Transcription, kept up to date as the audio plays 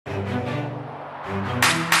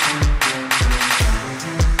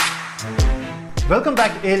Welcome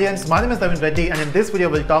back, aliens. My name is Navin Reddy, and in this video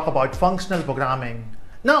we'll talk about functional programming.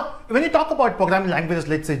 Now, when you talk about programming languages,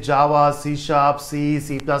 let's say Java, C#, C,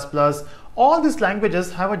 C++, all these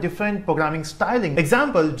languages have a different programming styling.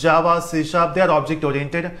 Example, Java, C#, they are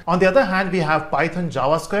object-oriented. On the other hand, we have Python,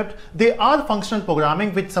 JavaScript. They are functional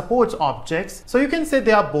programming which supports objects. So you can say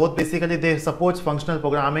they are both. Basically, they support functional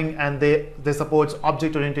programming and they support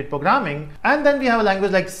object-oriented programming. And then we have a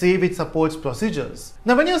language like C which supports procedures.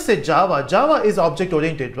 Now, when you say Java, Java is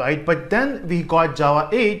object-oriented, right? But then we got Java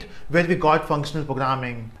 8 where we got functional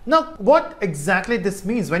programming. Now, what exactly this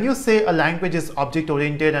means? When you say a language is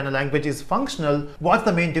object-oriented and a language is functional, what's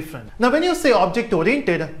the main difference? Now, when you say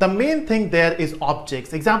object-oriented, the main thing there is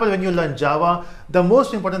objects. Example, when you learn Java, the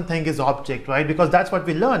most important thing is object, right? Because that's what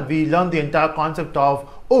we learn. We learn the entire concept of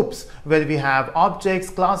OOPS, where we have objects,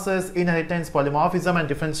 classes, inheritance, polymorphism, and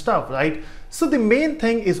different stuff, right? So the main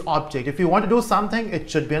thing is object. If you want to do something, it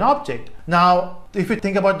should be an object. Now, if you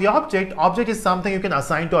think about the object is something you can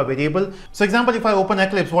assign to a variable. So example, if I open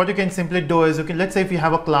Eclipse, what you can simply do is let's say if you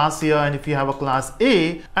have a class here and if you have a class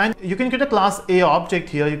A, and you can create a class A object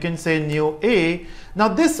here, you can say new A. Now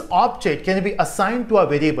this object can be assigned to a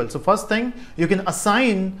variable. So first thing, you can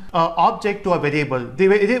assign an object to a variable. The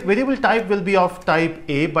variable type will be of type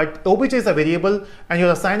A, but obj is a variable and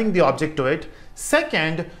you're assigning the object to it.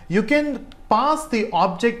 Second, you can pass the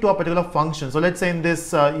object to a particular function. So let's say in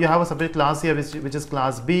this, you have a separate class here, which is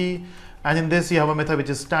class B. And in this, you have a method which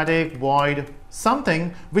is static void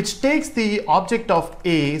something which takes the object of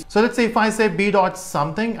A. So let's say if I say b dot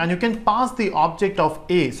something, and you can pass the object of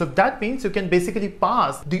A. So that means you can basically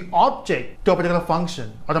pass the object to a particular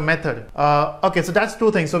function or a method. Okay, so that's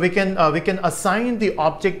two things. So we can assign the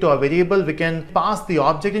object to a variable. We can pass the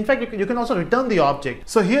object. In fact, you can also return the object.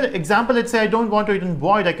 So here, example, let's say I don't want to return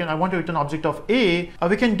void. I want to return object of A.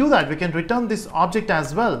 We can do that. We can return this object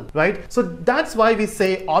as well, right? So that's why we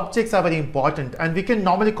say objects are very important, and we can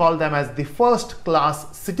normally call them as the first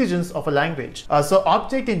class citizens of a language. So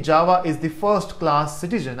object in Java is the first class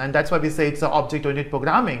citizen, and that's why we say it's an object-oriented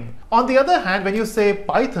programming. On the other hand, when you say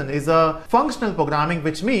Python is a functional programming,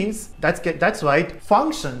 which means that's right,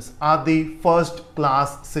 functions are the first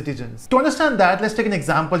class citizens. To understand that, let's take an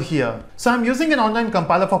example here. So I'm using an online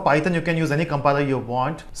compiler for Python. You can use any compiler you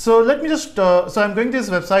want. So let me just so I'm going to this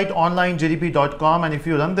website onlinegdp.com, and if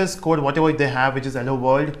you run this code, whatever they have, which is hello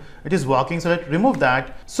world, it is working. So let's remove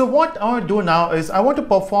that. So what I want to do now is I want to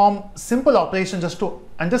perform simple operations just to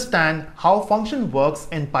understand how function works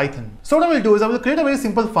in Python. So what I will do is I will create a very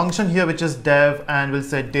simple function here, which is dev, and we'll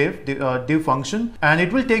say div function, and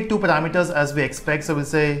it will take two parameters as we expect. So we'll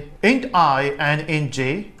say int I and int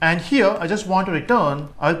j, and here I just want to return,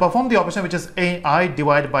 I'll perform the operation which is I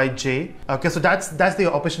divided by j. Okay, so that's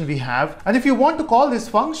the operation we have. And if you want to call this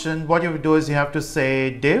function, what you would do is you have to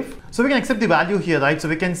say div. So we can accept the value here, right? So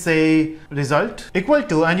we can say result equal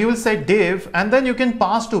to, and you will say div, and then you can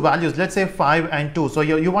pass two values, let's say 5 and 2. So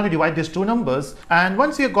you want to divide these two numbers, and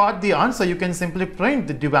once you got the answer, you can simply print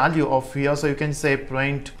the value of here. So you can say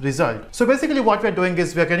print result. So basically what we're doing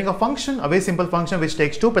is we're creating a function, a very simple function which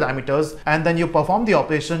takes two parameters, and then you perform the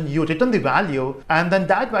operation, you return the value, and then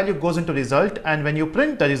that value goes into result, and when you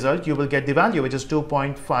print the result, you will get the value, which is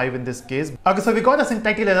 2.5 in this case. Okay, so we got a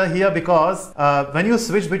syntactic error here because when you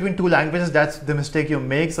switch between two languages, that's the mistake you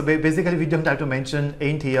make. So basically we don't have to mention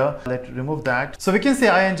int here. Let's remove that. So we can say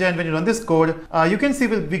ing, and when you run this code, you can see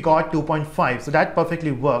we got 2.5. So that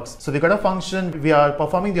perfectly works. So we got a function, we are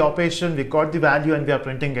performing the operation, we got the value, and we are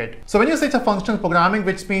printing it. So when you say it's a functional programming,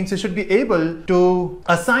 which means you should be able to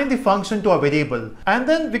assign the function to a variable, and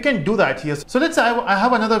then we can do that here. So let's say I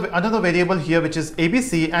have another variable here, which is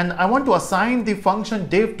abc, and I want to assign the function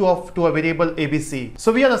div to a variable abc.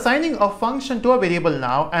 So we are assigning a function to a variable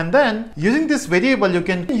now, and then using this variable, you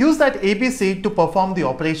can use that abc to perform the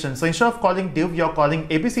operation. So instead of calling div, you're calling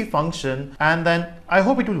abc function, and then I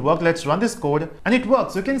hope it will work. Let's run this code, and it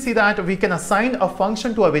works. You can see that we can assign a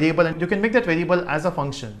function to a variable, and you can make that variable as a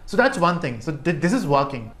function. So that's one thing. So this is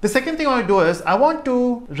working. The second thing I want to do is I want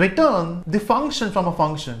to return the function from a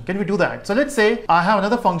function. Can we do that? So let's say I have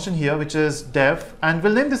another function here, which is dev, and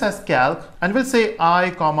we'll name this as calc, and we'll say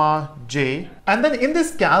I comma j. And then in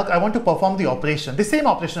this calc, I want to perform the operation, the same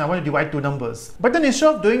operation. I want to divide two numbers. But then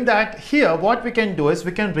instead of doing that here, what we can do is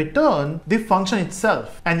we can return the function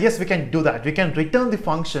itself. And yes, we can do that. We can return the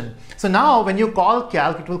function. So now when you call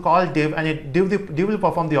calc, it will call div, and div will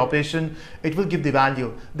perform the operation. It will give the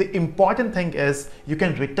value. The important thing is you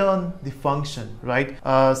can return the function, right?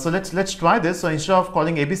 So let's try this. So instead of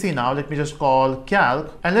calling abc now, let me just call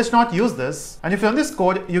calc, and let's not use this. And if you run this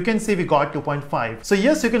code, you can see we got 2.5. So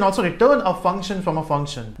yes, you can also return a function function from a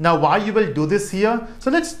function. Now why you will do this here?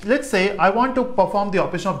 So let's say I want to perform the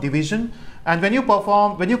operation of division. And when you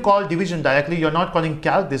call division directly, you're not calling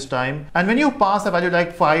calc this time. And when you pass a value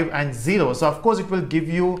like 5 and 0, so of course it will give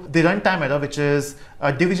you the runtime error, which is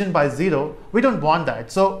division by 0. We don't want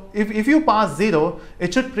that. So if you pass 0,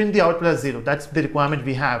 it should print the output as 0. That's the requirement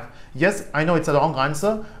we have. Yes, I know it's a wrong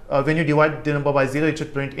answer. When you divide the number by 0, it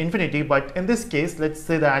should print infinity. But in this case, let's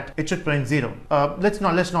say that it should print 0. Let's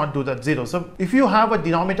not do that 0. So if you have a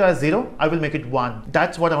denominator as 0, I will make it 1.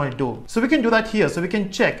 That's what I want to do. So we can do that here. So we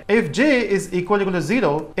can check if j is equal to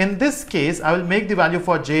 0. In this case, I will make the value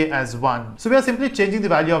for j as 1. So we are simply changing the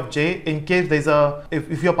value of j in case there's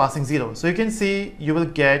if you're passing 0. So you can see you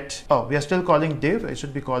will get, oh, we are still calling div. I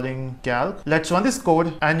should be calling calc. Let's run this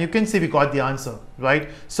code and you can see we got the answer, right?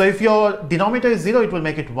 So if your denominator is 0, it will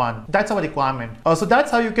make it 1. That's our requirement. So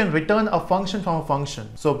that's how you can return a function from a function.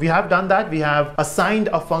 So we have done that. We have assigned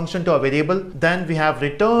a function to a variable. Then we have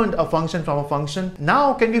returned a function from a function.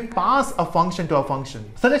 Now can we pass a function to a function?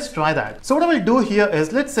 So let's try that. So what I will do here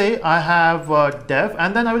is, let's say I have def,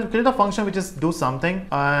 and then I will create a function which is do something.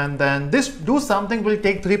 And then this do something will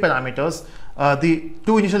take 3 parameters. The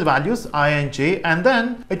 2 initial values I and j, and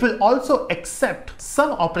then it will also accept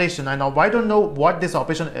some operation. I know I don't know what this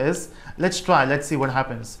operation is. Let's try, let's see what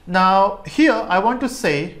happens. Now here I want to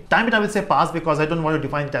say time it, I will say pass because I don't want to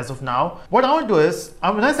define it as of now. What I want to do is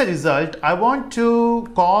when I say result, I want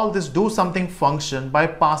to call this do something function by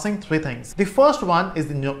passing 3 things. The first one is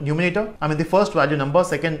the numerator, I mean the first value number,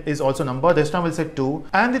 second is also number, this time we'll say 2,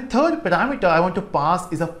 and the third parameter I want to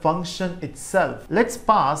pass is a function itself. Let's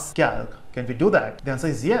pass calc. Can we do that? The answer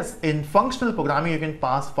is yes. In functional programming, you can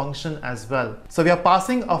pass function as well. So we are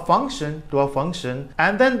passing a function to a function,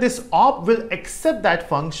 and then this op will accept that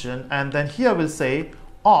function, and then here we'll say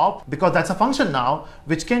op, because that's a function now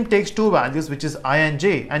which can take 2 values, which is I and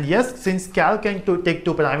j. And yes, since calc can take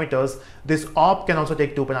 2 parameters, this op can also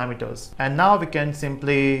take 2 parameters. And now we can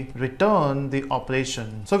simply return the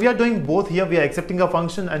operation. So we are doing both here. We are accepting a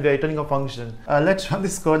function and we are returning a function. Let's run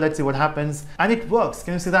this code. Let's see what happens. And it works.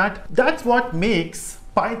 Can you see that? That's what makes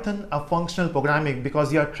Python a functional programming,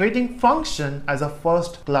 because you are treating function as a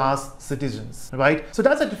first class citizens, right? So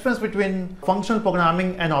that's the difference between functional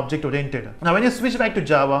programming and object oriented. Now when you switch back to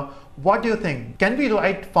Java, what do you think? Can we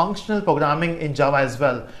write functional programming in Java as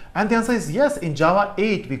well? And the answer is yes. In Java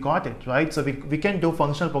 8 we got it, right? So we can do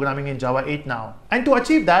functional programming in Java 8 now. And to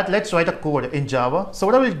achieve that, let's write a code in Java. So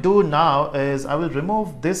what I will do now is I will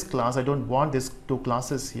remove this class. I don't want these 2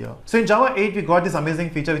 classes here. So in Java 8 we got this amazing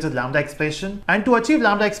feature which is lambda expression. And to achieve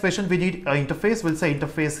lambda expression we need an interface. We'll say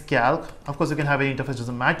interface calc. Of course you can have any interface,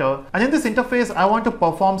 doesn't matter. And in this interface I want to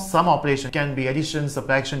perform some operation. It can be addition,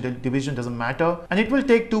 subtraction, division, doesn't matter. And it will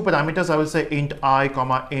take 2 parameters. I will say int I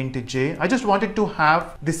comma int j. I just wanted to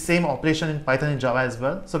have the same operation in Python and Java as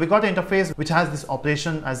well. So we got an interface which has this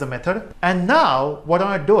operation as a method. And now what I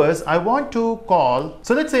want to do is I want to call,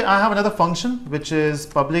 so let's say I have another function which is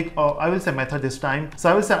public, or I will say method this time. So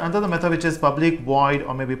I will say another method which is public void,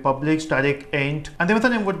 or maybe public static int, and the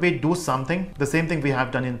method name would be do something, the same thing we have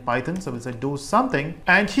done in Python. So we'll say do something,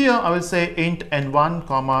 and here I will say int n1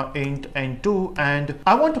 comma int n2, and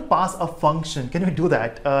I want to pass a function. Can we do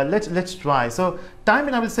that? Let's try. So time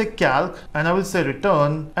in I will say calc, and I will say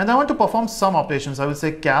return, and I want to perform some operations. I will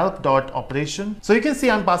say calc dot operation. So you can see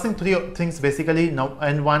I'm passing 3 things basically, now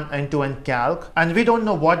n1, n2 and calc, and we don't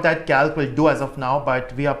know what that calc will do as of now,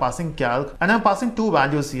 but we are passing calc, and I'm passing 2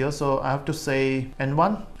 values here. So I have to say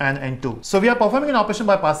n1 and n2. So we are performing an operation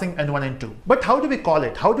by passing n1 and 2. But how do we call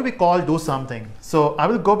it? How do we call do something? So I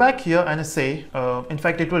will go back here and say, in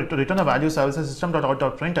fact it will return a value. So I will say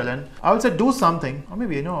system.out.println. I will say do something, or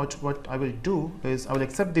maybe you know what I will do is I will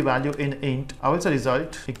accept the value in int. I will say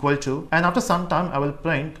result equal to, and after some time I will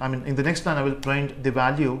print, I mean in the next line I will print the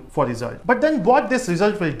value for result. But then what this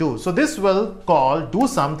result will do? So this will call do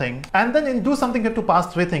something, and then in do something you have to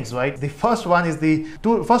pass 3 things, right? The first one is the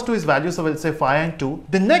first 2 is value, so we'll say 5 and 2.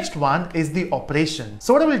 The next one is the operation.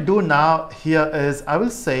 So what I will do now here is I will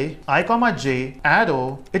say I comma j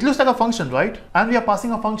arrow. It looks like a function, right? And we are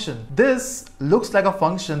passing a function. This looks like a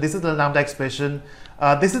function. This is the lambda expression.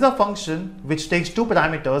 This is a function which takes 2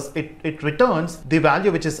 parameters. It returns the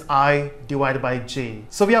value which is I divided by j.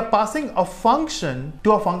 So we are passing a function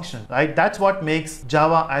to a function, right? That's what makes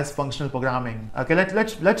Java as functional programming. Okay,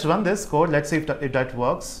 let's run this code. Let's see if that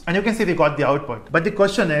works. And you can see we got the output. But the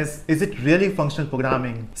question is it really functional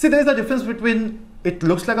programming? See, there is a difference between it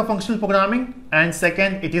looks like a functional programming and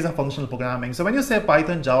second, it is a functional programming. So when you say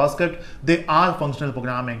Python, JavaScript, they are functional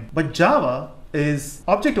programming. But Java is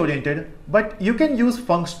object oriented, but you can use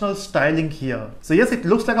functional styling here. So yes, it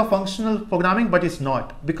looks like a functional programming, but it's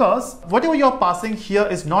not, because whatever you're passing here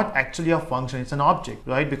is not actually a function, it's an object,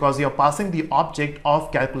 right? Because you're passing the object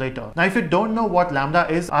of calculator. Now, if you don't know what lambda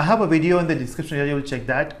is, I have a video in the description here, you will check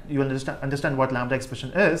that. You will understand what lambda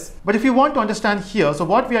expression is. But if you want to understand here, so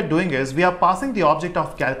what we are doing is we are passing the object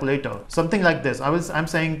of calculator, something like this. I'm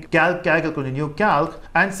saying calc equal to new calc,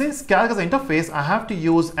 and since calc is an interface, I have to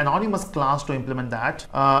use anonymous class to implement that.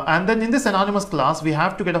 And then in this anonymous class, we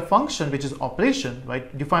have to get a function which is operation,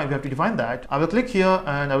 right? We have to define that. I will click here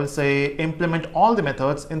and I will say implement all the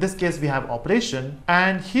methods. In this case, we have operation,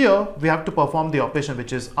 and here we have to perform the operation,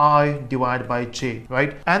 which is I divided by j,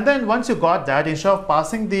 right? And then once you got that, instead of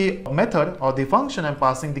passing the method or the function, I'm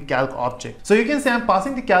passing the calc object. So you can say I'm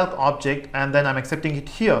passing the calc object and then I'm accepting it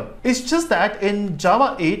here. It's just that in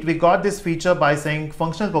Java 8, we got this feature by saying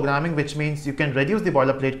functional programming, which means you can reduce the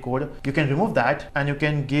boilerplate code, you can remove that, and you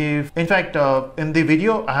can give, in fact, in the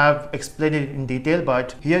video, I have explained it in detail,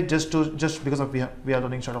 but here just because of we are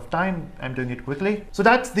running short of time, I'm doing it quickly. So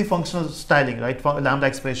that's the functional styling, right? For lambda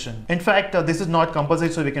expression. In fact, this is not compulsory,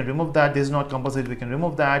 so we can remove that. This is not compulsory, we can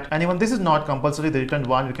remove that. And even this is not compulsory, the return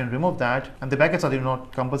one, we can remove that. And the brackets are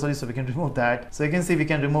not compulsory, so we can remove that. So you can see we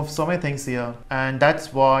can remove so many things here, and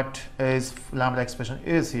that's what is lambda expression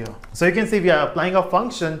is here. So you can see we are applying a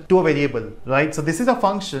function to a variable, right? So this is a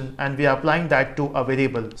function and we are applying that to a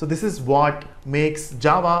variable. So this is what makes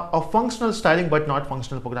Java a functional styling but not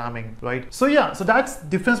functional programming, right? So yeah, so that's the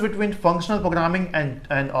difference between functional programming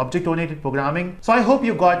and object-oriented programming. So I hope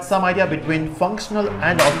you got some idea between functional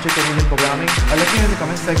and object-oriented programming. Let me know in the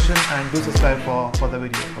comment section and do subscribe for the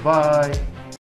video. Bye bye.